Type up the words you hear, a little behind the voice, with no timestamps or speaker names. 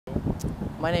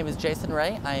My name is Jason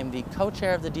Ray. I am the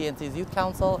co-chair of the DNC's Youth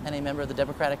Council and a member of the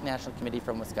Democratic National Committee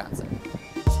from Wisconsin.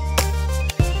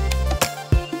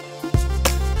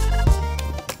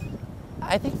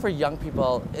 I think for young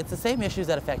people, it's the same issues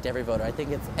that affect every voter. I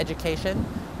think it's education.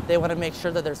 They want to make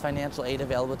sure that there's financial aid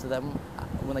available to them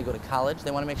when they go to college. They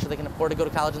want to make sure they can afford to go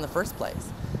to college in the first place.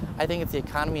 I think it's the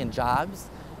economy and jobs.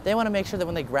 They want to make sure that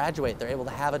when they graduate, they're able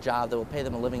to have a job that will pay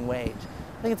them a living wage.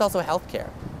 I think it's also healthcare.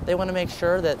 They want to make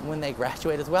sure that when they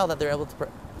graduate as well, that they're able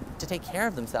to take care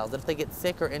of themselves, that if they get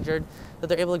sick or injured, that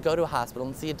they're able to go to a hospital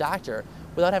and see a doctor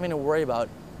without having to worry about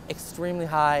extremely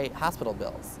high hospital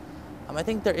bills. I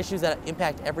think they're issues that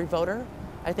impact every voter.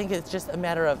 I think it's just a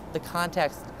matter of the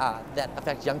context that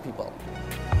affects young people.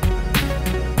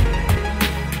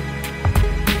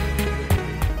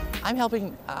 I'm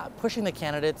helping pushing the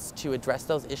candidates to address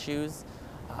those issues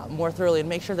more thoroughly and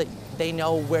make sure that they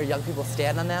know where young people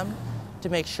stand on them, to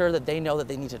make sure that they know that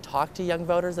they need to talk to young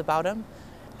voters about them.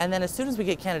 And then as soon as we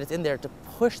get candidates in there, to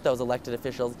push those elected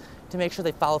officials to make sure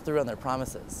they follow through on their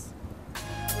promises.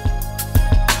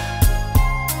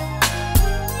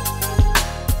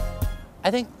 I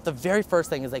think the very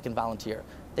first thing is they can volunteer.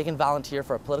 They can volunteer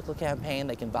for a political campaign,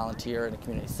 they can volunteer in a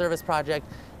community service project,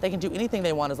 they can do anything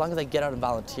they want as long as they get out and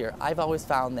volunteer. I've always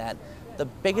found that the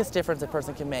biggest difference a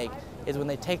person can make is when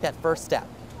they take that first step.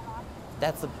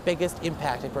 That's the biggest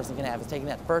impact a person can have, is taking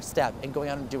that first step and going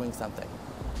out and doing something.